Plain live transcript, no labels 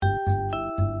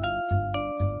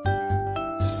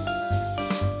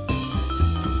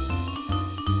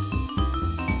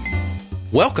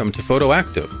Welcome to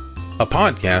Photoactive, a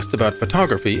podcast about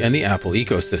photography and the Apple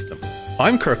ecosystem.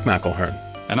 I'm Kirk McElhearn.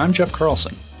 And I'm Jeff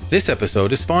Carlson. This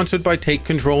episode is sponsored by Take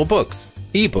Control Books,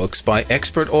 ebooks by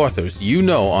expert authors you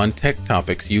know on tech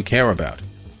topics you care about.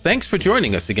 Thanks for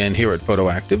joining us again here at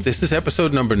Photoactive. This is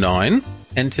episode number 9,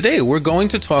 and today we're going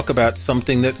to talk about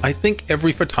something that I think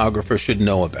every photographer should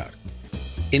know about.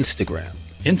 Instagram.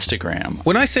 Instagram.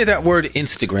 When I say that word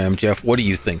Instagram, Jeff, what do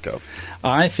you think of?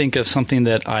 I think of something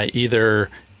that I either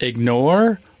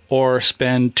ignore or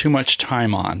spend too much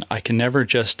time on. I can never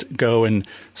just go and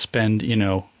spend,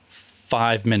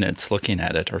 5 minutes looking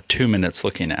at it or 2 minutes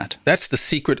looking at. That's the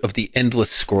secret of the endless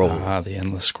scroll. The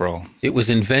endless scroll. It was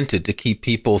invented to keep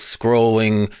people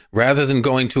scrolling rather than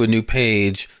going to a new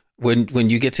page. When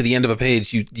you get to the end of a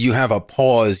page, you have a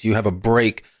pause, you have a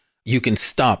break. You can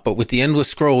stop, but with the endless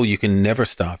scroll, you can never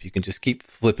stop. You can just keep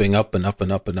flipping up and up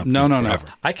and up and up. No.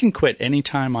 I can quit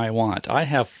anytime I want. I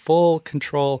have full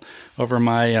control over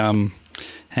my,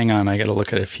 hang on, I got to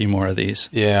look at a few more of these.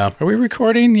 Yeah. Are we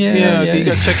recording? Yeah. You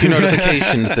got to check your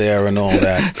notifications there and all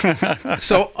that.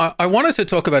 So I wanted to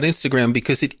talk about Instagram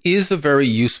because it is a very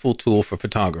useful tool for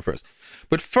photographers.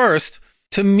 But first,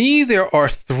 to me, there are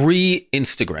 3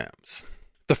 Instagrams.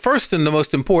 The first and the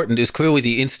most important is clearly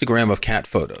the Instagram of cat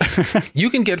photos. You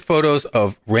can get photos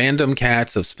of random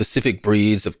cats, of specific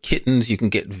breeds, of kittens. You can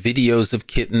get videos of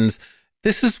kittens.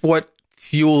 This is what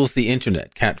fuels the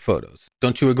internet, cat photos.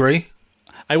 Don't you agree?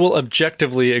 I will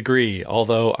objectively agree,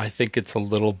 although I think it's a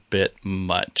little bit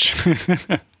much.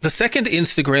 The second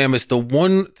Instagram is the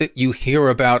one that you hear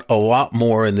about a lot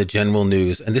more in the general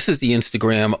news. And this is the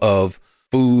Instagram of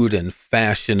food and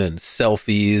fashion and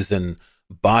selfies and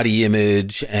body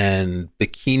image and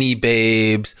bikini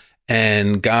babes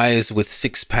and guys with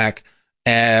 6-pack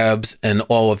abs and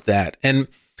all of that. And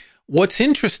what's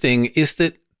interesting is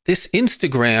that this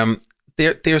Instagram,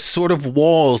 there's sort of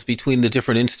walls between the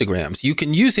different Instagrams. You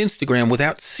can use Instagram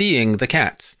without seeing the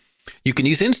cats. You can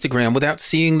use Instagram without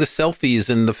seeing the selfies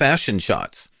and the fashion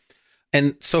shots.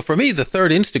 And so for me, the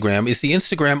third Instagram is the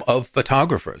Instagram of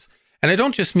photographers. And I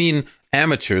don't just mean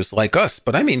amateurs like us,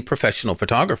 but I mean professional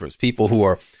photographers, people who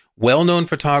are well-known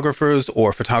photographers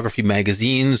or photography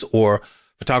magazines or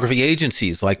photography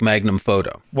agencies like Magnum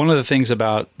Photo. One of the things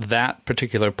about that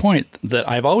particular point that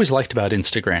I've always liked about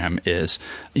Instagram is,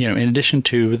 in addition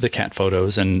to the cat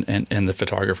photos and the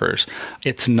photographers,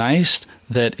 it's nice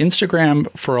that Instagram,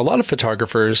 for a lot of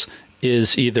photographers,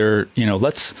 is either,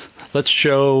 let's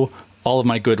show all of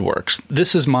my good works.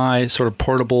 This is my sort of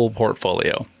portable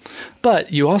portfolio.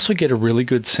 But you also get a really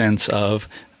good sense of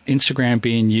Instagram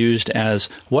being used as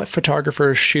what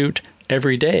photographers shoot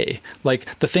every day,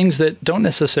 like the things that don't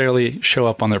necessarily show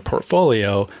up on their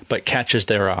portfolio, but catches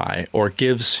their eye or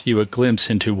gives you a glimpse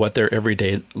into what their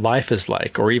everyday life is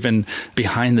like, or even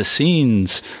behind the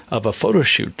scenes of a photo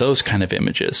shoot, those kind of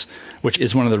images, which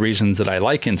is one of the reasons that I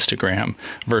like Instagram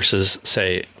versus,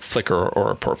 say, Flickr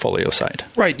or a portfolio site.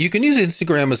 Right. You can use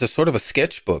Instagram as a sort of a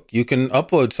sketchbook. You can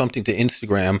upload something to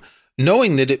Instagram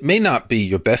knowing that it may not be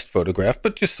your best photograph,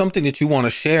 but just something that you want to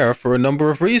share for a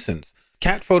number of reasons.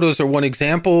 Cat photos are one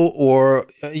example, or,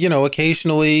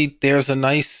 occasionally there's a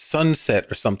nice sunset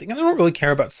or something. And I don't really care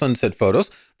about sunset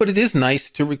photos, but it is nice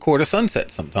to record a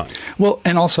sunset sometime. Well,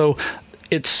 and also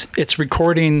it's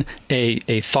recording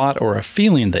a thought or a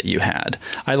feeling that you had.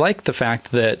 I like the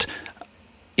fact that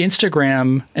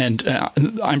Instagram, and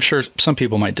I'm sure some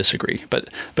people might disagree, but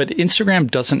Instagram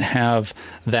doesn't have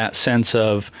that sense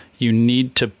of you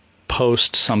need to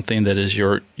post something that is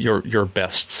your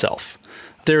best self.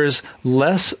 There is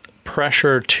less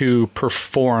pressure to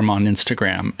perform on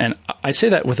Instagram. And I say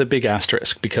that with a big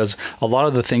asterisk because a lot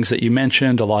of the things that you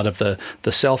mentioned, a lot of the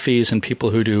selfies and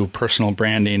people who do personal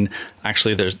branding,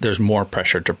 actually there's more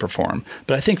pressure to perform.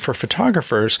 But I think for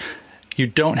photographers, you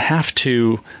don't have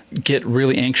to get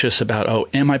really anxious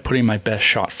about, am I putting my best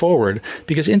shot forward?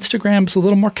 Because Instagram's a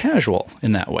little more casual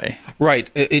in that way. Right.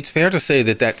 It's fair to say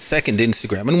that second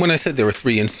Instagram, and when I said there were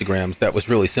 3 Instagrams, that was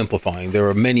really simplifying. There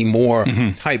are many more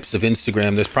types of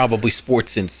Instagram. There's probably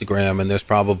sports Instagram, and there's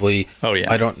probably,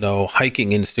 hiking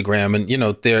Instagram.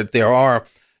 And, there are,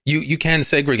 you can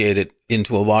segregate it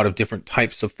into a lot of different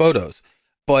types of photos.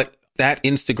 But that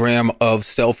Instagram of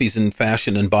selfies and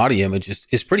fashion and body image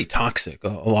is pretty toxic. A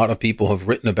lot of people have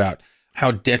written about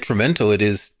how detrimental it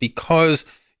is because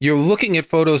you're looking at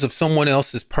photos of someone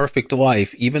else's perfect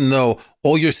life, even though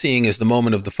all you're seeing is the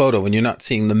moment of the photo and you're not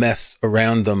seeing the mess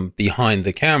around them behind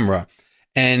the camera.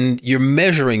 And you're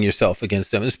measuring yourself against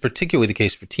them. This is particularly the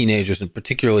case for teenagers and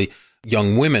particularly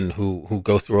young women who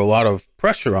go through a lot of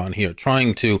pressure on here,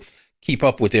 trying to keep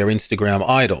up with their Instagram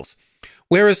idols.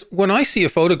 Whereas when I see a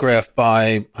photograph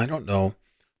by, I don't know,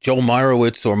 Joel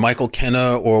Meyerowitz or Michael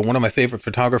Kenna or one of my favorite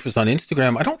photographers on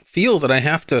Instagram, I don't feel that I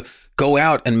have to go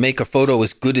out and make a photo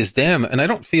as good as them. And I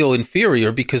don't feel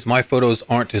inferior because my photos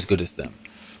aren't as good as them.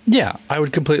 Yeah, I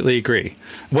would completely agree.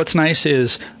 What's nice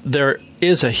is there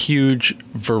is a huge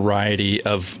variety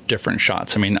of different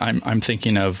shots. I mean, I'm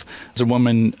thinking of there's a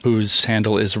woman whose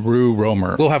handle is Rue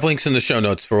Romer. We'll have links in the show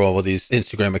notes for all of these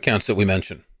Instagram accounts that we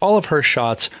mentioned. All of her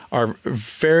shots are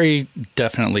very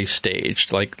definitely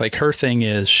staged. Like her thing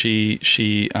is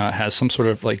she has some sort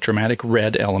of like dramatic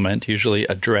red element, usually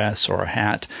a dress or a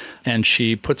hat, and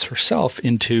she puts herself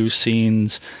into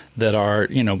scenes that are,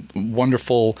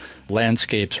 wonderful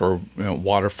landscapes or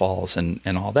waterfalls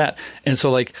and all that. And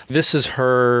so like this is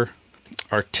her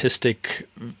artistic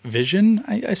vision,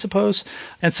 I suppose.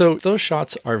 And so those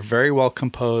shots are very well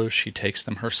composed. She takes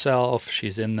them herself.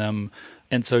 She's in them.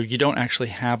 And so you don't actually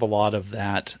have a lot of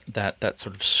that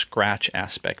sort of scratch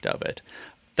aspect of it.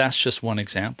 That's just one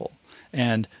example.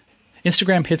 And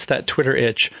Instagram hits that Twitter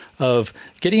itch of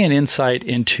getting an insight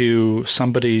into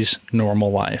somebody's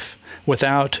normal life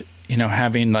without,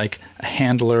 having like a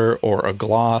handler or a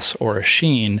gloss or a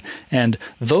sheen. And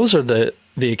those are the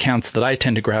accounts that I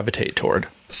tend to gravitate toward.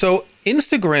 So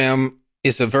Instagram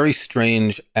is a very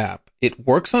strange app. It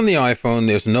works on the iPhone.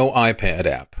 There's no iPad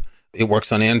app. It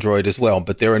works on Android as well,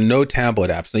 but there are no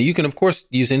tablet apps. Now, you can, of course,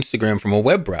 use Instagram from a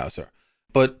web browser,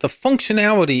 but the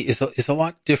functionality is a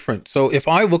lot different. So if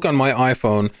I look on my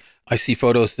iPhone, I see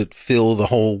photos that fill the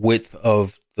whole width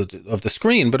of the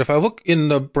screen. But if I look in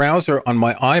the browser on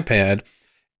my iPad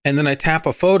and then I tap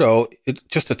a photo,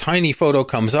 just a tiny photo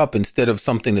comes up instead of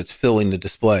something that's filling the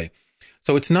display.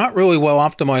 So it's not really well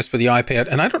optimized for the iPad.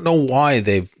 And I don't know why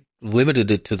they've limited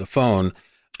it to the phone.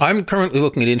 I'm currently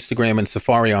looking at Instagram and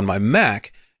Safari on my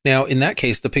Mac. Now, in that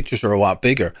case, the pictures are a lot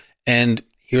bigger. And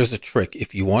here's a trick.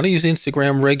 If you want to use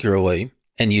Instagram regularly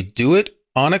and you do it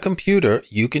on a computer,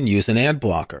 you can use an ad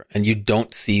blocker and you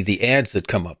don't see the ads that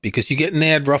come up because you get an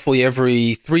ad roughly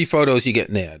every 3 photos, you get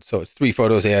an ad. So it's 3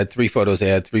 photos ad, 3 photos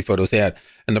ad, 3 photos ad.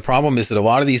 And the problem is that a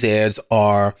lot of these ads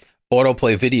are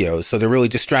autoplay videos. So they're really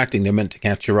distracting. They're meant to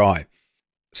catch your eye.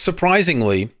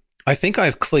 Surprisingly, I think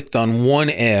I've clicked on one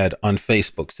ad on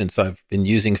Facebook since I've been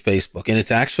using Facebook, and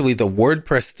it's actually the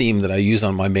WordPress theme that I use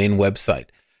on my main website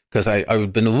because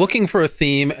I've been looking for a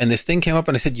theme and this thing came up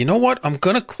and I said, you know what? I'm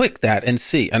going to click that and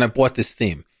see. And I bought this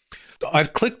theme.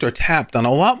 I've clicked or tapped on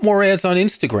a lot more ads on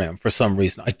Instagram for some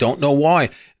reason. I don't know why.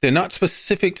 They're not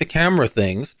specific to camera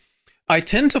things. I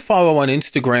tend to follow on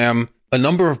Instagram a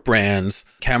number of brands,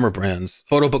 camera brands,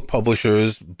 photo book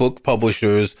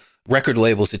publishers, record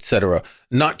labels, etc.,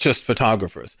 not just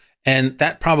photographers. And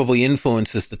that probably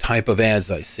influences the type of ads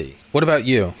I see. What about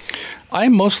you?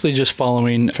 I'm mostly just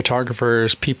following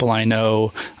photographers, people I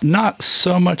know, not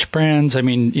so much brands. I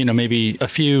mean, maybe a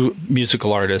few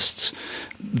musical artists,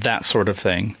 that sort of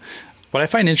thing. What I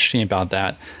find interesting about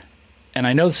that, and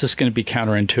I know this is going to be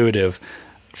counterintuitive,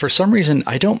 for some reason,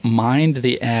 I don't mind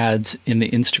the ads in the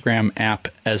Instagram app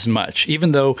as much,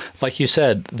 even though, like you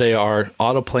said, they are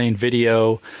autoplaying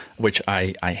video, which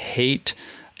I hate.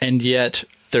 And yet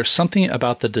there's something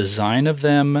about the design of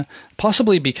them,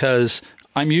 possibly because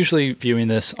I'm usually viewing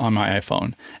this on my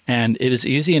iPhone, and it is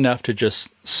easy enough to just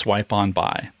swipe on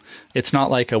by. It's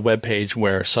not like a web page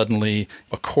where suddenly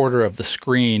a quarter of the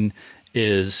screen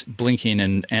is blinking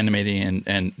and animating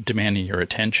and demanding your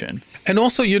attention. And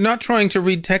also, you're not trying to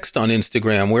read text on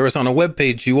Instagram, whereas on a web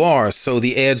page you are, so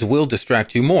the ads will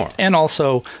distract you more. And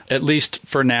also, at least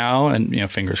for now, and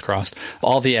fingers crossed,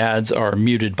 all the ads are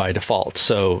muted by default.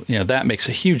 So, that makes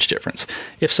a huge difference.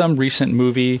 If some recent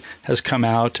movie has come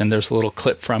out and there's a little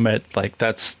clip from it, like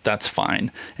that's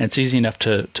fine. And it's easy enough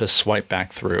to swipe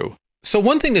back through. So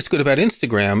one thing that's good about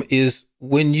Instagram is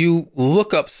when you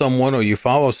look up someone or you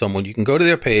follow someone, you can go to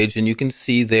their page and you can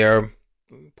see their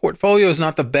portfolio is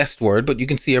not the best word, but you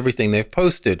can see everything they've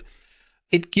posted.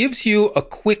 It gives you a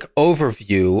quick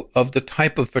overview of the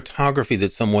type of photography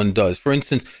that someone does. For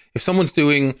instance, if someone's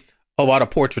doing a lot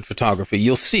of portrait photography,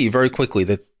 you'll see very quickly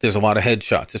that there's a lot of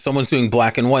headshots. If someone's doing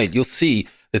black and white, you'll see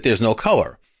that there's no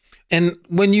color. And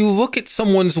when you look at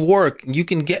someone's work, you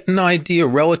can get an idea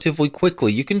relatively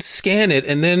quickly. You can scan it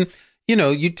and then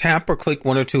you tap or click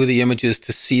one or two of the images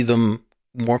to see them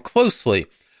more closely.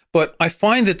 But I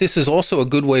find that this is also a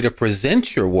good way to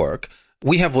present your work.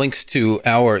 We have links to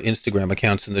our Instagram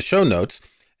accounts in the show notes,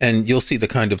 and you'll see the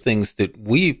kind of things that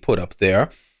we put up there.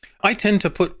 I tend to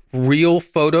put real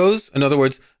photos. In other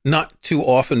words, not too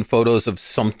often photos of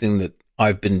something that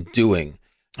I've been doing.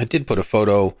 I did put a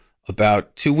photo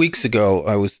about 2 weeks ago.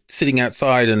 I was sitting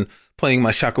outside and playing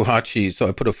my shakuhachi, so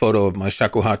I put a photo of my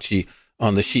shakuhachi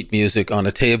on the sheet music on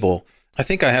a table. I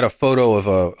think I had a photo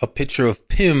of a picture of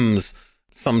Pimm's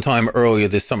sometime earlier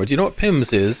this summer. Do you know what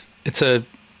Pimm's is? It's a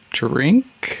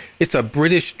drink? It's a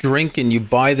British drink, and you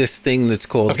buy this thing that's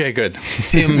called Okay, good.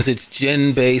 Pimm's. It's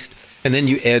gin-based, and then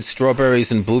you add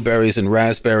strawberries and blueberries and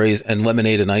raspberries and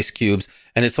lemonade and ice cubes,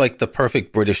 and it's like the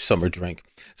perfect British summer drink.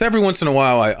 So every once in a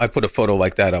while, I put a photo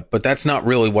like that up, but that's not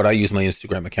really what I use my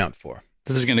Instagram account for.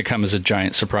 This is going to come as a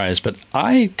giant surprise, but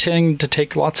I tend to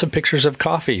take lots of pictures of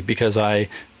coffee because I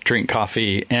drink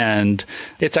coffee, and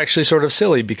it's actually sort of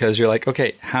silly because you're like,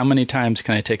 okay, how many times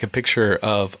can I take a picture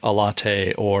of a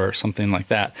latte or something like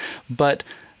that? But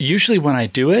usually when I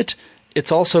do it,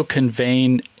 it's also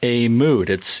conveying a mood.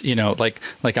 It's,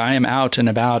 like I am out and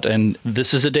about, and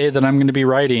this is a day that I'm going to be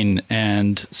writing.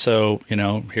 And so,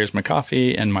 here's my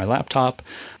coffee and my laptop.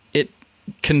 It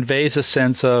conveys a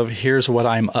sense of here's what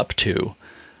I'm up to,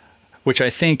 which I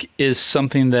think is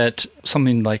something like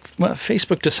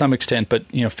Facebook to some extent, but,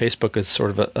 Facebook is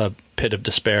sort of a pit of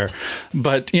despair.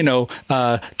 But,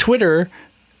 Twitter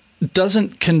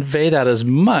doesn't convey that as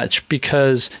much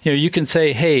because, you can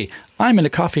say, hey, I'm in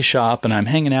a coffee shop and I'm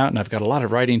hanging out and I've got a lot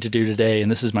of writing to do today and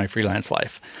this is my freelance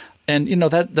life. And,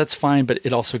 that's fine, but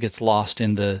it also gets lost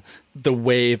in the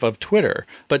wave of Twitter.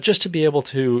 But just to be able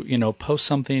to, post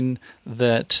something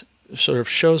that sort of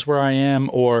shows where I am,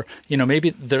 or, maybe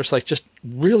there's like just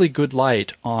really good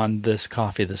light on this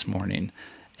coffee this morning.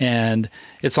 And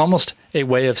it's almost a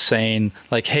way of saying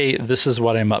like, hey, this is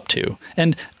what I'm up to.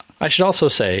 And I should also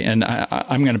say, and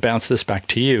I'm going to bounce this back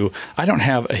to you, I don't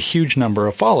have a huge number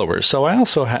of followers. So I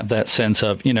also have that sense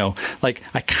of, I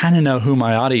kind of know who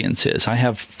my audience is. I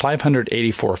have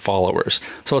 584 followers.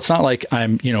 So it's not like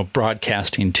I'm,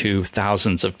 broadcasting to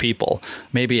thousands of people.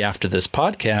 Maybe after this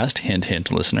podcast, hint,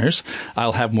 hint, listeners,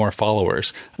 I'll have more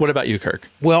followers. What about you, Kirk?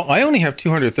 Well, I only have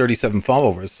 237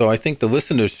 followers, so I think the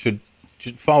listeners should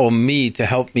follow me to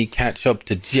help me catch up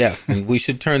to Jeff. And we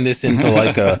should turn this into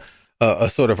like a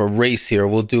sort of a race here.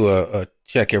 We'll do a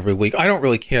check every week. I don't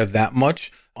really care that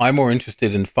much. I'm more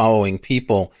interested in following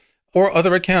people or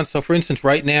other accounts. So for instance,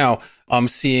 right now I'm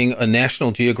seeing a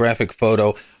National Geographic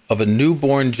photo of a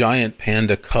newborn giant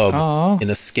panda cub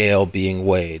in a scale being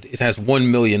weighed. It has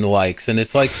 1 million likes. And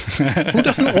it's like, who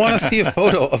doesn't want to see a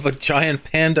photo of a giant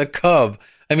panda cub?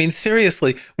 I mean,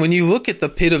 seriously, when you look at the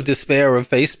pit of despair of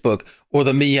Facebook or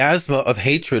the miasma of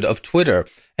hatred of Twitter,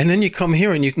 and then you come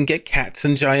here and you can get cats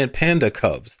and giant panda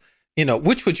cubs.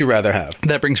 Which would you rather have?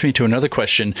 That brings me to another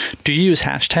question. Do you use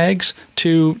hashtags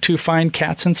to find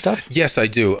cats and stuff? Yes, I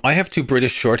do. I have 2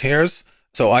 British short hairs,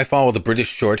 so I follow the British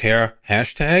short hair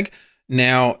hashtag.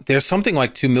 Now, there's something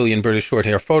like 2 million British short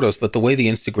hair photos, but the way the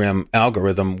Instagram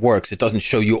algorithm works, it doesn't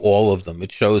show you all of them.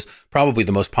 It shows probably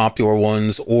the most popular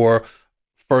ones or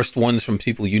first ones from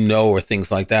people or things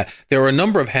like that. There are a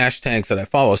number of hashtags that I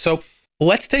follow. So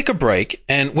let's take a break,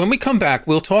 and when we come back,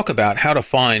 we'll talk about how to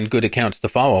find good accounts to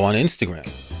follow on Instagram.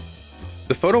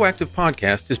 The Photoactive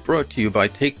Podcast is brought to you by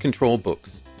Take Control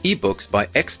Books, ebooks by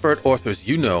expert authors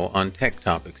on tech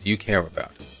topics you care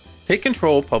about. Take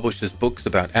Control publishes books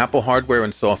about Apple hardware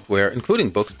and software,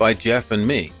 including books by Jeff and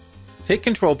me. Take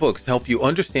Control Books help you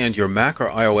understand your Mac or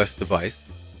iOS device,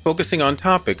 focusing on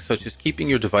topics such as keeping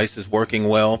your devices working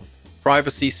well,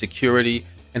 privacy, security,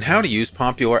 and how to use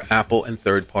popular Apple and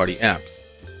third-party apps.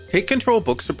 Take Control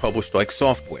Books are published like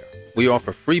software. We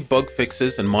offer free bug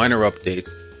fixes and minor updates,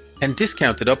 and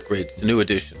discounted upgrades to new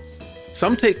editions.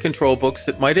 Some Take Control books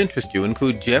that might interest you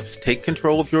include Jeff's Take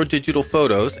Control of Your Digital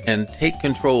Photos and Take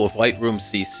Control of Lightroom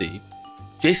CC,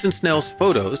 Jason Snell's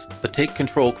Photos, a Take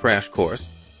Control crash course,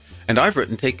 and I've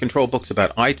written Take Control books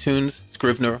about iTunes,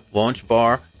 Scrivener,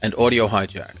 LaunchBar, and Audio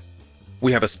Hijack.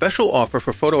 We have a special offer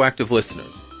for Photoactive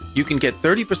listeners. You can get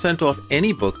 30% off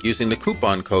any book using the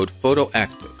coupon code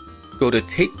PHOTOACTIVE. Go to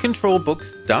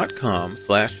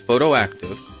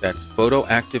takecontrolbooks.com/photoactive, that's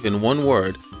photoactive in one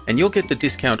word, and you'll get the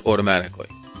discount automatically.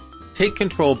 Take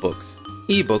Control Books,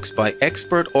 ebooks by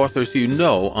expert authors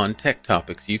on tech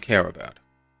topics you care about.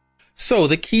 So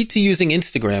the key to using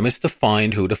Instagram is to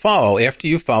find who to follow. After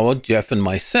you follow Jeff and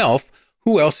myself,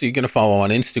 who else are you going to follow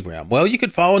on Instagram? Well, you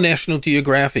could follow National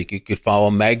Geographic. You could follow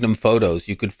Magnum Photos.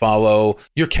 You could follow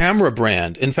your camera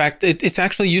brand. In fact, it's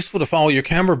actually useful to follow your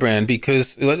camera brand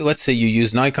because let's say you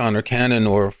use Nikon or Canon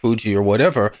or Fuji or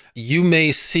whatever. You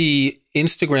may see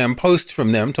Instagram posts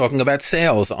from them talking about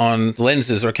sales on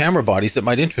lenses or camera bodies that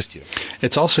might interest you.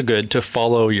 It's also good to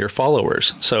follow your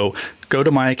followers. So go to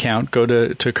my account, go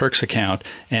to Kirk's account,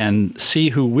 and see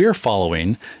who we're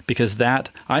following, because that,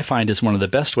 I find, is one of the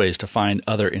best ways to find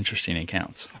other interesting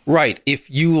accounts. Right. If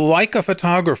you like a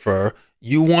photographer,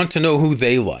 you want to know who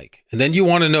they like. And then you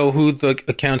want to know who the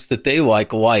accounts that they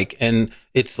like. And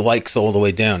it's likes all the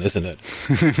way down, isn't it?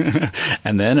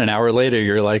 And then an hour later,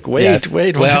 you're like, wait.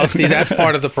 Well, see, that's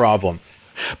part of the problem.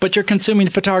 But you're consuming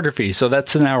photography, so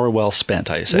that's an hour well spent,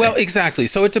 I say. Well, exactly.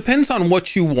 So it depends on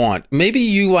what you want. Maybe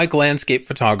you like landscape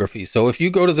photography. So if you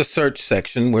go to the search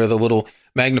section where the little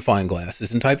magnifying glass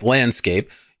is and type landscape,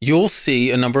 you'll see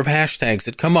a number of hashtags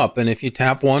that come up. And if you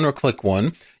tap one or click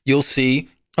one, you'll see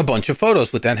a bunch of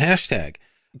photos with that hashtag.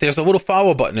 There's a little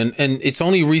follow button, and it's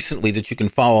only recently that you can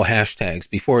follow hashtags.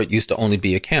 Before, it used to only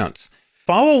be accounts.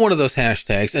 Follow one of those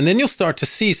hashtags, and then you'll start to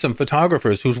see some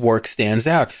photographers whose work stands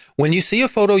out. When you see a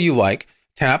photo you like,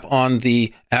 tap on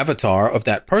the avatar of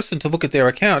that person to look at their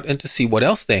account and to see what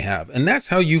else they have. And that's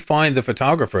how you find the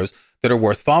photographers that are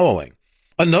worth following.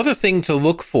 Another thing to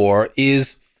look for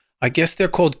is, I guess they're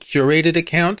called curated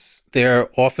accounts. They're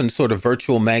often sort of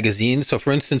virtual magazines. So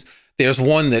for instance, there's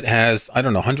one that has, I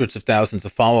don't know, hundreds of thousands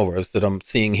of followers that I'm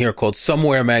seeing here called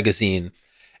Somewhere Magazine.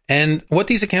 And what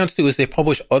these accounts do is they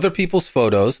publish other people's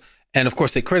photos. And of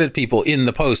course, they credit people in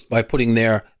the post by putting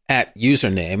their @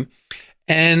 username.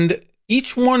 And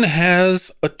each one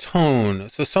has a tone.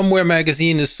 So Somewhere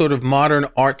Magazine is sort of modern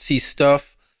artsy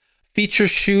stuff. Feature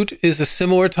Shoot is a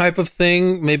similar type of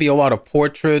thing, maybe a lot of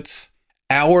portraits.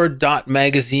 Our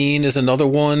Magazine is another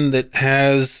one that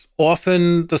has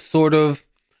often the sort of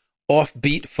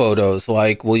offbeat photos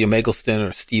like William Eggleston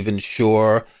or Stephen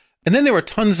Shore. And then there are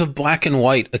tons of black and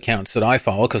white accounts that I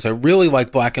follow because I really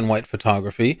like black and white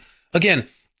photography. Again,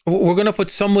 we're going to put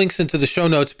some links into the show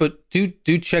notes, but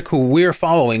do check who we're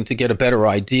following to get a better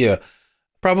idea.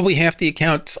 Probably half the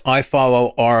accounts I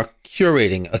follow are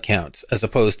curating accounts as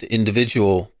opposed to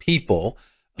individual people,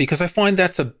 because I find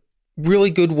that's a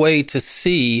really good way to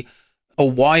see a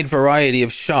wide variety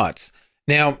of shots.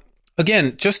 Now,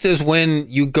 again, just as when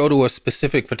you go to a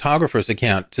specific photographer's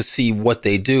account to see what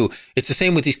they do, it's the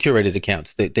same with these curated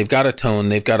accounts. They've got a tone,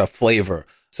 they've got a flavor.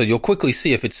 So you'll quickly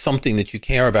see if it's something that you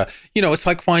care about. You know, it's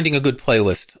like finding a good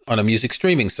playlist on a music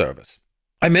streaming service.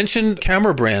 I mentioned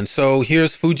camera brands. So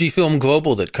here's Fujifilm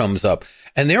Global that comes up.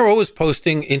 And they're always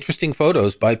posting interesting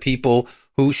photos by people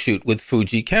who shoot with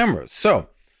Fuji cameras. So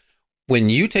when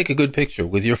you take a good picture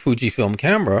with your Fujifilm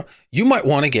camera, you might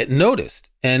want to get noticed.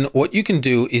 And what you can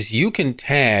do is you can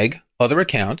tag other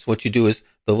accounts. What you do is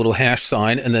the little hash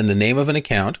sign and then the name of an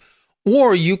account.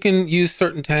 Or you can use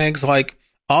certain tags like,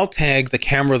 I'll tag the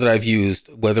camera that I've used,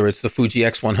 whether it's the Fuji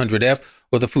X100F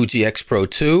or the Fuji X Pro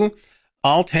 2.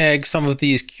 I'll tag some of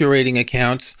these curating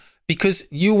accounts because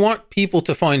you want people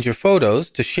to find your photos,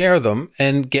 to share them,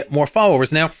 and get more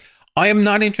followers. Now, I am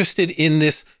not interested in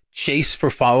this chase for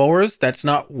followers. That's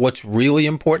not what's really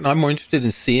important. I'm more interested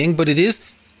in seeing, but it is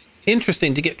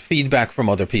interesting to get feedback from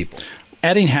other people.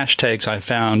 Adding hashtags, I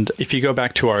found, if you go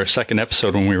back to our second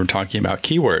episode when we were talking about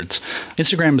keywords,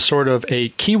 Instagram is sort of a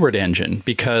keyword engine,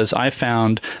 because I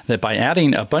found that by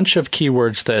adding a bunch of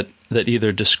keywords that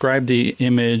either describe the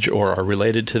image or are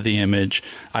related to the image,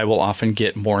 I will often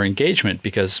get more engagement,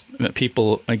 because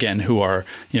people, again, who are,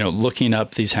 looking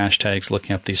up these hashtags,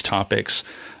 looking up these topics,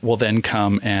 will then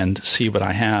come and see what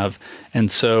I have.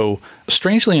 And so,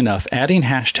 strangely enough, adding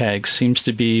hashtags seems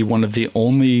to be one of the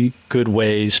only good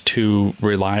ways to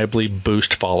reliably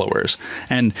boost followers.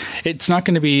 And it's not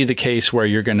going to be the case where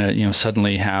you're going to,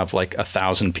 suddenly have like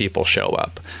 1,000 people show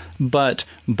up. But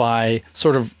by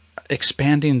sort of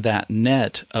expanding that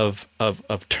net of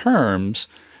terms,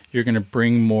 you're going to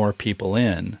bring more people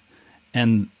in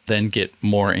and then get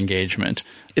more engagement.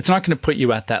 It's not going to put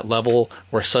you at that level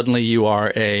where suddenly you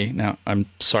are now I'm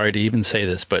sorry to even say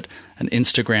this, but an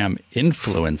Instagram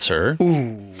influencer.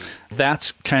 Ooh.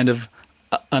 That's kind of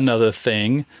another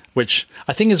thing, which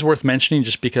I think is worth mentioning,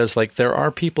 just because there are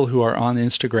people who are on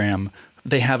Instagram,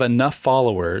 they have enough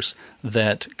followers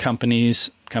that companies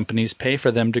pay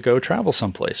for them to go travel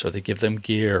someplace, or they give them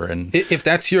gear. And if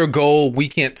that's your goal, we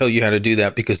can't tell you how to do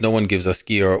that because no one gives us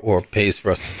gear or pays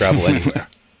for us to travel anywhere.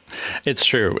 It's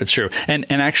true. And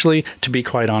actually, to be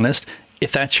quite honest,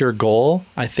 if that's your goal,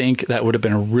 I think that would have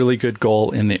been a really good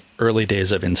goal in the early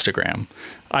days of Instagram.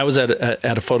 I was at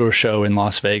a photo show in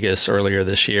Las Vegas earlier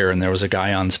this year, and there was a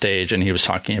guy on stage, and he was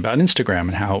talking about Instagram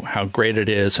and how great it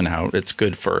is and how it's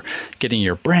good for getting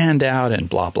your brand out and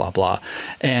blah, blah, blah.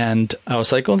 And I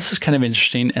was like, oh, this is kind of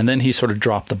interesting. And then he sort of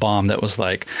dropped the bomb that was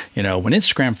like, when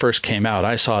Instagram first came out,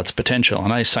 I saw its potential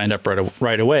and I signed up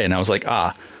right away. And I was like,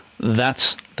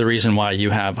 that's the reason why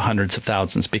you have hundreds of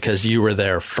thousands, because you were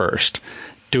there first.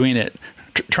 Doing it,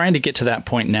 trying to get to that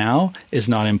point now is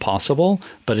not impossible,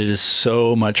 but it is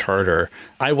so much harder.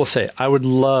 I will say, I would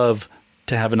love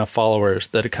to have enough followers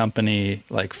that a company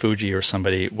like Fuji or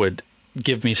somebody would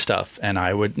give me stuff and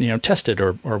I would, test it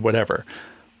or whatever.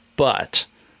 But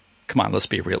come on, let's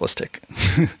be realistic.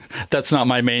 That's not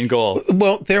my main goal.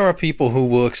 Well, there are people who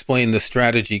will explain the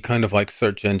strategy kind of like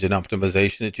search engine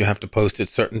optimization, that you have to post at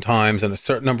certain times and a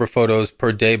certain number of photos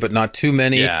per day, but not too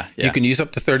many. Yeah. You can use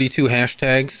up to 32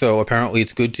 hashtags. So apparently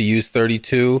it's good to use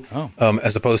 32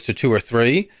 as opposed to 2 or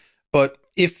 3. But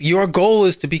if your goal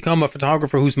is to become a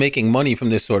photographer who's making money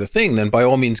from this sort of thing, then by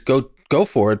all means go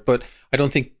for it. But I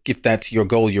don't think if that's your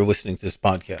goal, you're listening to this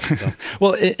podcast. So.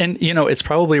 Well, and it's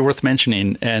probably worth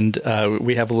mentioning, and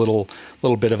we have a little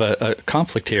bit of a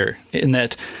conflict here, in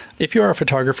that if you are a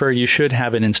photographer, you should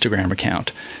have an Instagram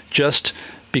account, just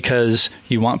because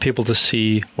you want people to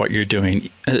see what you're doing,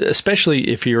 especially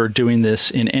if you're doing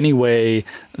this in any way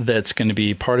that's going to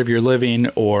be part of your living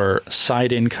or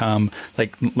side income.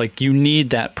 Like you need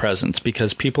that presence,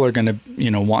 because people are going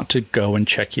to, want to go and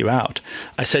check you out.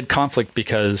 I said conflict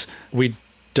because we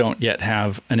don't yet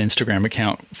have an Instagram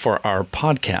account for our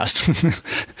podcast,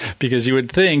 because you would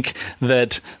think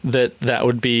that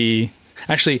would be,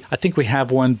 actually, I think we have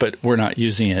one, but we're not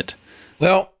using it.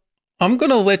 Well, I'm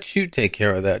going to let you take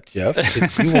care of that, Jeff,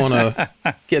 if you want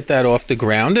to get that off the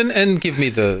ground and give me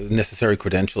the necessary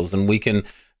credentials, and we can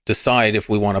decide if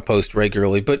we want to post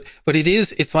regularly. But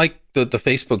it's like the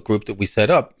Facebook group that we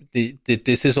set up.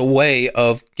 This is a way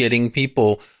of getting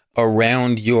people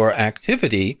around your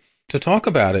activity to talk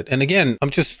about it. And again, I'm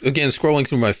just, scrolling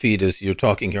through my feed as you're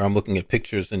talking here. I'm looking at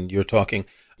pictures and you're talking.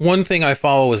 One thing I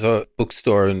follow is a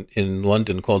bookstore in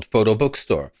London called Photo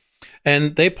Bookstore.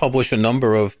 And they publish a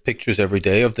number of pictures every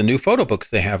day of the new photo books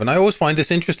they have. And I always find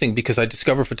this interesting because I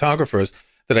discover photographers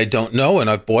that I don't know. And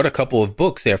I've bought a couple of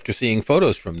books after seeing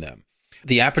photos from them.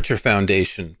 The Aperture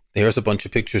Foundation, there's a bunch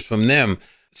of pictures from them.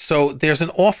 So there's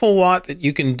an awful lot that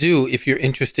you can do if you're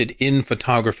interested in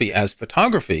photography, as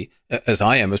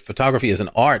I am, as photography as an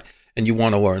art, and you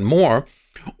want to learn more.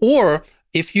 Or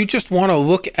if you just want to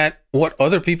look at what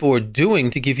other people are doing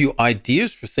to give you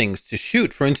ideas for things to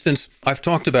shoot. For instance, I've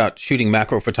talked about shooting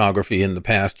macro photography in the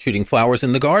past, shooting flowers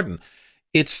in the garden.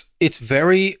 It's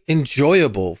very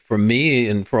enjoyable for me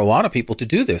and for a lot of people to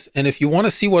do this. And if you want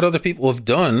to see what other people have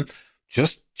done,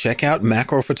 just check out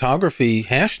macro photography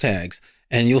hashtags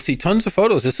and you'll see tons of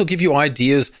photos. This will give you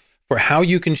ideas for how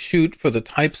you can shoot, for the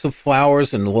types of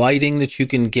flowers and lighting that you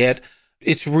can get.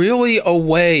 It's really a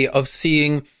way of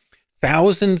seeing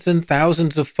thousands and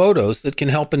thousands of photos that can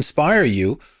help inspire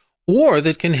you, or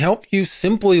that can help you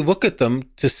simply look at them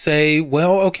to say,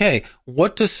 well, okay,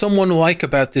 what does someone like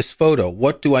about this photo?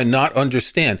 What do I not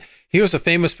understand? Here's a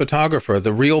famous photographer,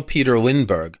 the real Peter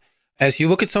Lindbergh. As you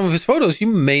look at some of his photos, you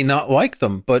may not like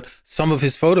them, but some of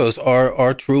his photos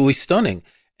are truly stunning.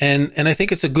 And I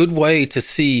think it's a good way to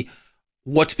see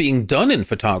what's being done in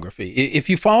photography. If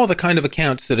you follow the kind of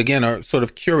accounts that, again, are sort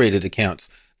of curated accounts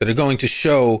that are going to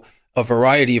show a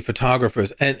variety of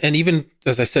photographers, and even,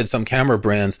 as I said, some camera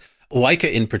brands,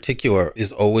 Leica in particular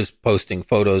is always posting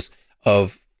photos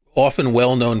of often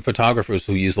well-known photographers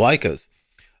who use Leicas.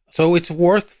 So it's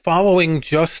worth following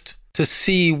just to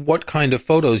see what kind of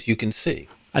photos you can see.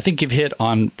 I think you've hit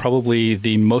on probably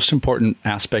the most important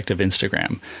aspect of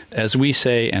Instagram. As we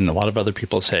say, and a lot of other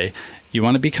people say, you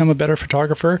want to become a better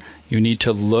photographer, you need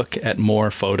to look at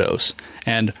more photos.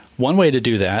 And one way to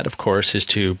do that, of course, is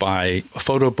to buy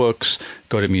photo books,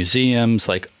 go to museums,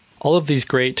 like all of these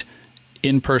great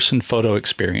in-person photo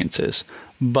experiences.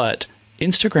 But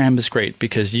Instagram is great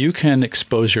because you can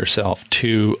expose yourself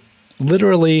to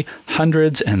literally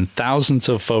hundreds and thousands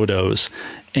of photos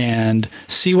and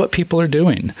see what people are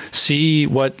doing, see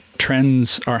what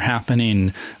trends are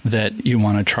happening that you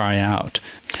want to try out.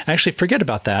 Actually, forget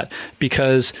about that,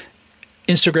 because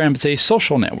Instagram is a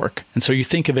social network. And so you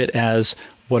think of it as,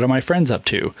 what are my friends up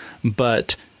to?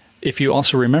 But if you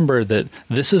also remember that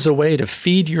this is a way to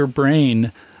feed your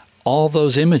brain all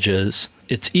those images,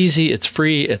 it's easy, it's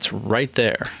free, it's right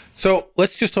there. So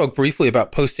let's just talk briefly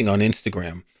about posting on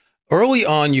Instagram. Early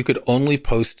on, you could only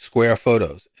post square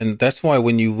photos. And that's why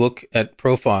when you look at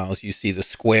profiles, you see the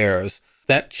squares.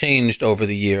 That changed over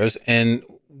the years. And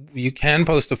you can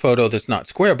post a photo that's not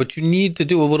square, but you need to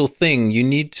do a little thing.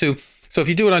 So if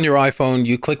you do it on your iPhone,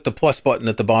 you click the plus button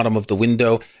at the bottom of the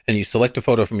window and you select a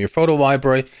photo from your photo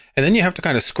library. And then you have to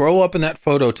kind of scroll up in that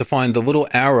photo to find the little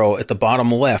arrow at the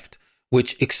bottom left,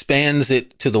 which expands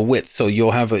it to the width. So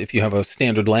you'll have if you have a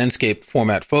standard landscape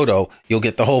format photo, you'll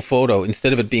get the whole photo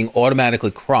instead of it being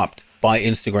automatically cropped by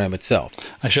Instagram itself.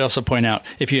 I should also point out,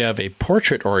 if you have a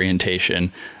portrait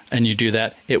orientation and you do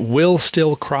that, it will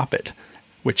still crop it.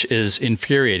 which is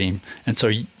infuriating. And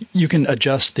so you can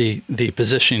adjust the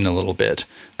positioning a little bit,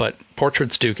 but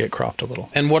portraits do get cropped a little.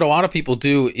 And what a lot of people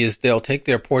do is they'll take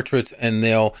their portraits and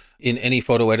they'll, in any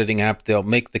photo editing app, they'll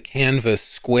make the canvas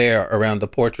square around the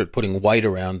portrait, putting white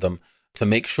around them to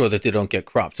make sure that they don't get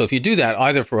cropped. So if you do that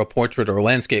either for a portrait or a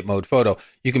landscape mode photo,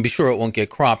 you can be sure it won't get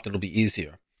cropped. It'll be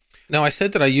easier. Now, I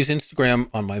said that I use Instagram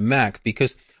on my Mac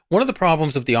because one of the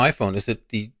problems of the iPhone is that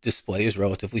the display is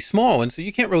relatively small, and so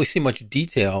you can't really see much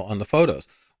detail on the photos,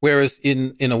 whereas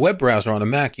in a web browser on a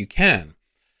Mac, you can.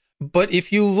 But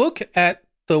if you look at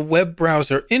the web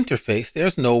browser interface,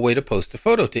 there's no way to post a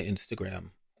photo to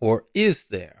Instagram, or is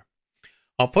there?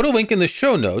 I'll put a link in the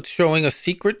show notes showing a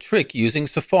secret trick using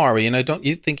Safari, and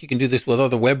you think you can do this with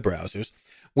other web browsers,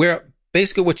 where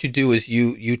basically what you do is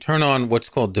you turn on what's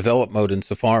called develop mode in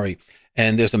Safari,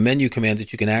 and there's a menu command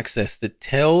that you can access that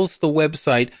tells the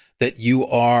website that you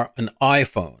are an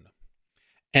iPhone.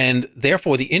 And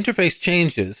therefore, the interface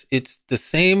changes. It's the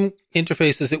same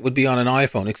interface as it would be on an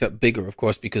iPhone, except bigger, of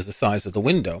course, because the size of the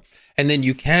window. And then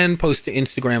you can post to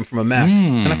Instagram from a Mac.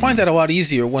 And I find that a lot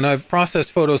easier when I've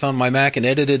processed photos on my Mac and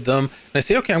edited them. And I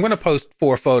say, okay, I'm going to post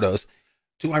 4 photos.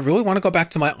 Do I really want to go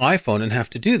back to my iPhone and have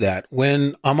to do that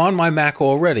when I'm on my Mac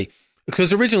already?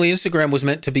 Because originally Instagram was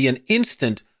meant to be an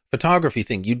instant photography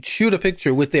thing. You'd shoot a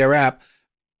picture with their app,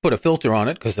 put a filter on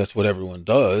it, because that's what everyone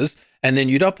does, and then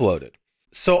you'd upload it.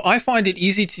 So I find it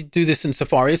easy to do this in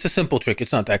Safari. It's a simple trick.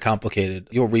 It's not that complicated.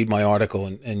 You'll read my article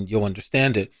and you'll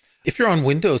understand it. If you're on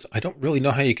Windows, I don't really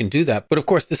know how you can do that. But of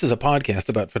course, this is a podcast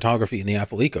about photography in the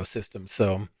Apple ecosystem.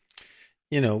 So,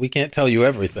 we can't tell you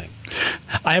everything.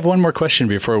 I have one more question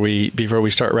before we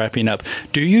start wrapping up.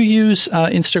 Do you use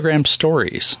Instagram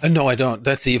stories? No, I don't.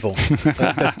 That's evil.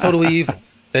 That's totally evil.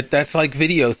 That's like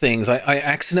video things. I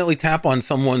accidentally tap on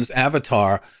someone's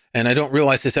avatar and I don't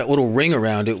realize there's that little ring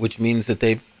around it, which means that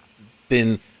they've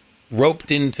been roped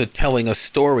into telling a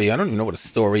story. I don't even know what a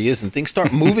story is, and things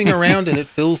start moving around and it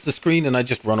fills the screen and I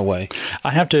just run away.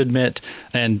 I have to admit,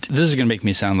 and this is going to make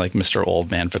me sound like Mr.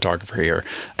 Old Man Photographer here,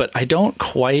 but I don't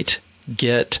quite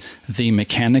get the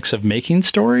mechanics of making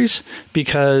stories,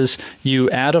 because you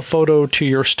add a photo to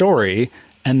your story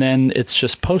and then it's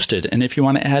just posted. And if you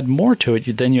want to add more to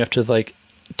it, then you have to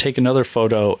take another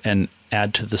photo and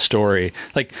add to the story.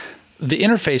 The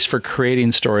interface for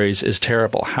creating stories is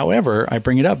terrible. However, I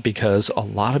bring it up because a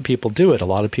lot of people do it. A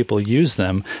lot of people use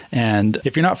them. And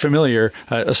if you're not familiar,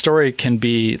 a story can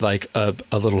be like a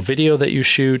little video that you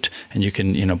shoot, and you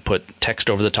can, put text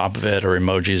over the top of it or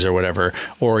emojis or whatever,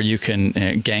 or you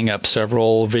can gang up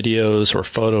several videos or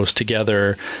photos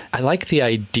together. I like the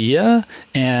idea,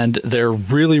 and they're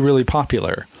really, really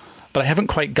popular. But I haven't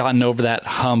quite gotten over that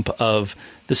hump of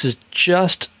this is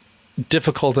just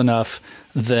difficult enough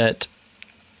that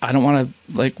I don't want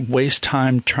to waste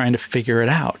time trying to figure it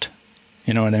out.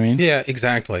 You know what I mean? Yeah,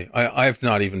 exactly. I've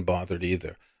not even bothered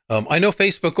either. I know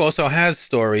Facebook also has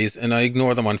stories, and I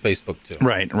ignore them on Facebook too.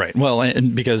 Right. Well,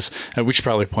 and because we should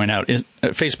probably point out,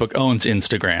 Facebook owns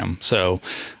Instagram, so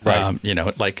right.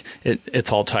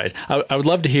 It's all tied. I would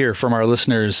love to hear from our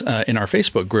listeners in our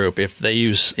Facebook group if they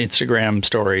use Instagram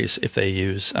stories, if they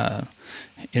use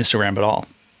Instagram at all.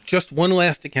 Just one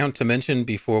last account to mention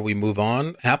before we move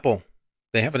on. Apple,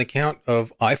 they have an account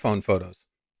of iPhone photos,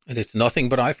 and it's nothing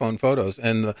but iPhone photos.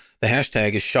 And the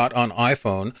hashtag is shot on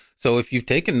iPhone. So if you've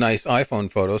taken nice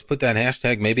iPhone photos, put that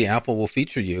hashtag, maybe Apple will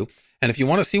feature you. And if you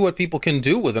want to see what people can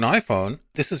do with an iPhone,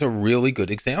 this is a really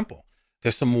good example.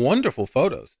 There's some wonderful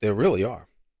photos. There really are.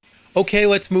 Okay,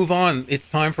 let's move on. It's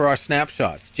time for our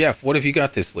snapshots. Jeff, what have you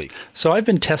got this week? So I've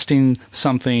been testing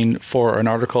something for an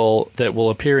article that will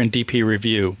appear in DP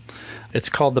Review. It's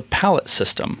called the Palette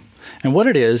System. And what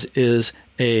it is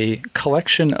a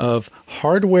collection of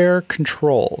hardware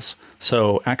controls,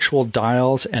 so actual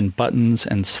dials and buttons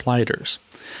and sliders.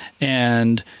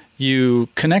 And you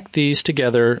connect these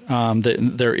together.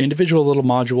 They're individual little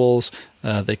modules.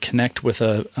 They connect with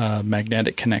a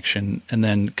magnetic connection and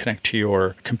then connect to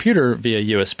your computer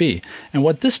via USB. And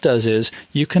what this does is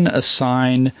you can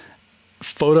assign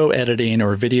photo editing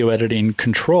or video editing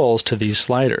controls to these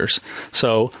sliders.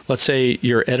 So let's say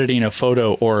you're editing a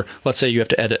photo, or let's say you have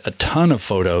to edit a ton of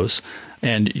photos,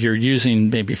 and you're using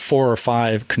maybe 4 or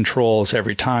 5 controls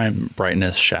every time: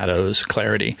 brightness, shadows,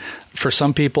 clarity. For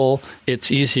some people, it's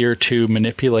easier to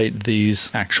manipulate these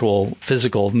actual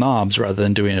physical knobs rather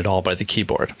than doing it all by the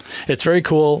keyboard. It's very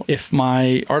cool. If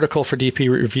my article for DP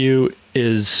Review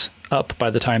is up by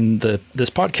the time this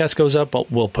podcast goes up,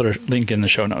 we'll put a link in the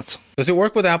show notes. Does it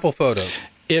work with Apple Photos?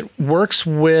 It works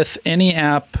with any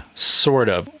app, sort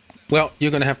of. Well,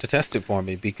 you're going to have to test it for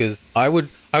me because I would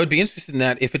be interested in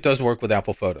that if it does work with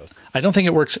Apple Photos. I don't think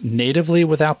it works natively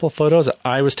with Apple Photos.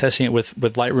 I was testing it with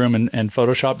Lightroom and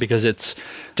Photoshop because it's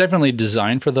definitely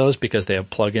designed for those because they have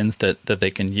plugins that they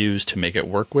can use to make it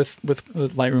work with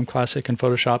Lightroom Classic and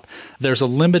Photoshop. There's a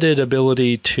limited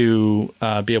ability to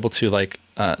be able to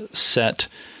set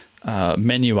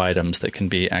menu items that can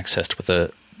be accessed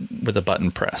with a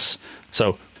button press.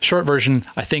 So short version,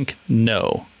 I think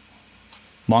no.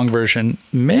 Long version,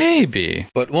 maybe.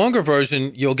 But longer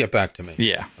version, you'll get back to me.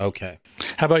 Yeah. Okay.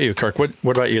 How about you, Kirk? What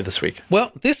about you this week?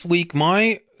 Well, this week,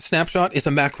 my snapshot is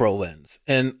a macro lens.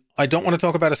 And I don't want to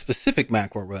talk about a specific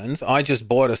macro lens. I just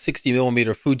bought a 60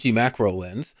 millimeter Fuji macro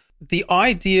lens. The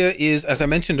idea is, as I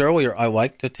mentioned earlier, I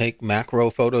like to take macro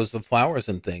photos of flowers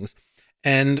and things.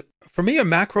 And for me, a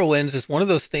macro lens is one of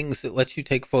those things that lets you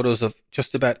take photos of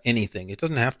just about anything. It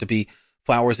doesn't have to be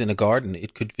flowers in a garden.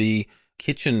 It could be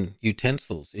kitchen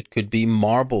utensils. It could be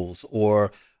marbles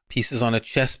or pieces on a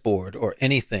chessboard or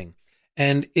anything.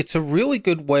 And it's a really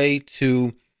good way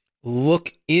to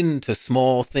look into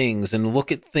small things and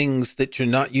look at things that you're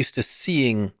not used to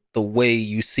seeing the way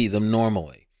you see them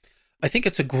normally. I think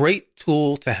it's a great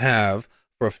tool to have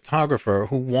for a photographer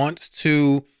who wants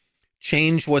to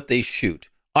change what they shoot.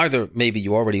 Either maybe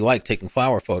you already like taking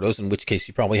flower photos, in which case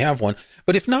you probably have one.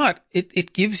 But if not,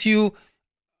 it gives you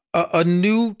a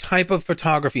new type of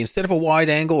photography. Instead of a wide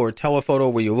angle or a telephoto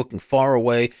where you're looking far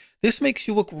away, this makes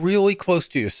you look really close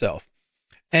to yourself.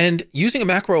 And using a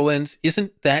macro lens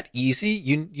isn't that easy.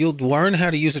 You'll learn how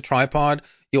to use a tripod.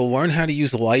 You'll learn how to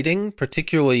use lighting,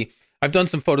 particularly I've done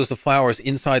some photos of flowers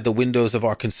inside the windows of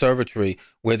our conservatory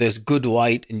where there's good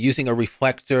light and using a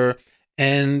reflector.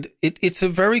 And it's a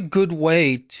very good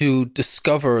way to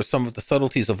discover some of the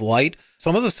subtleties of light,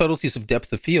 some of the subtleties of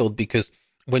depth of field, because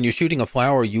when you're shooting a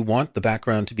flower, you want the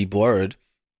background to be blurred.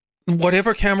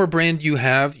 Whatever camera brand you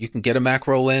have, you can get a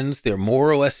macro lens. They're more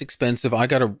or less expensive. I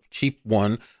got a cheap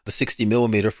one, the 60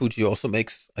 millimeter. Fuji also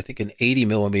makes, I think, an 80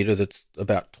 millimeter that's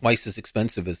about twice as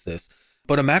expensive as this.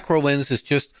 But a macro lens is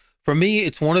just, for me,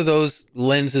 it's one of those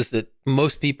lenses that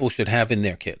most people should have in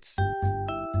their kits.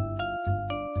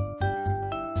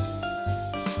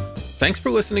 Thanks for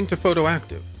listening to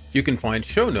Photoactive. You can find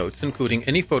show notes, including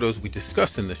any photos we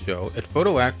discuss in the show, at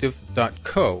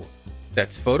photoactive.co.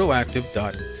 That's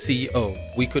photoactive.co.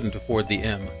 We couldn't afford the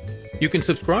M. You can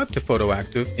subscribe to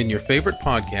Photoactive in your favorite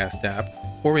podcast app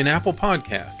or in Apple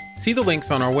Podcasts. See the links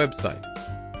on our website.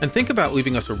 And think about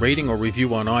leaving us a rating or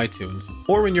review on iTunes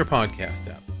or in your podcast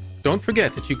app. Don't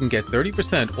forget that you can get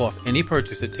 30% off any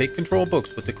purchase at Take Control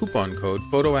Books with the coupon code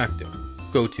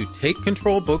PHOTOACTIVE. Go to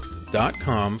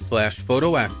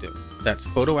takecontrolbooks.com/photoactive. That's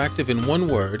photoactive in one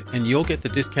word, and you'll get the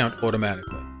discount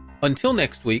automatically. Until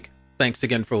next week, thanks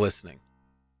again for listening.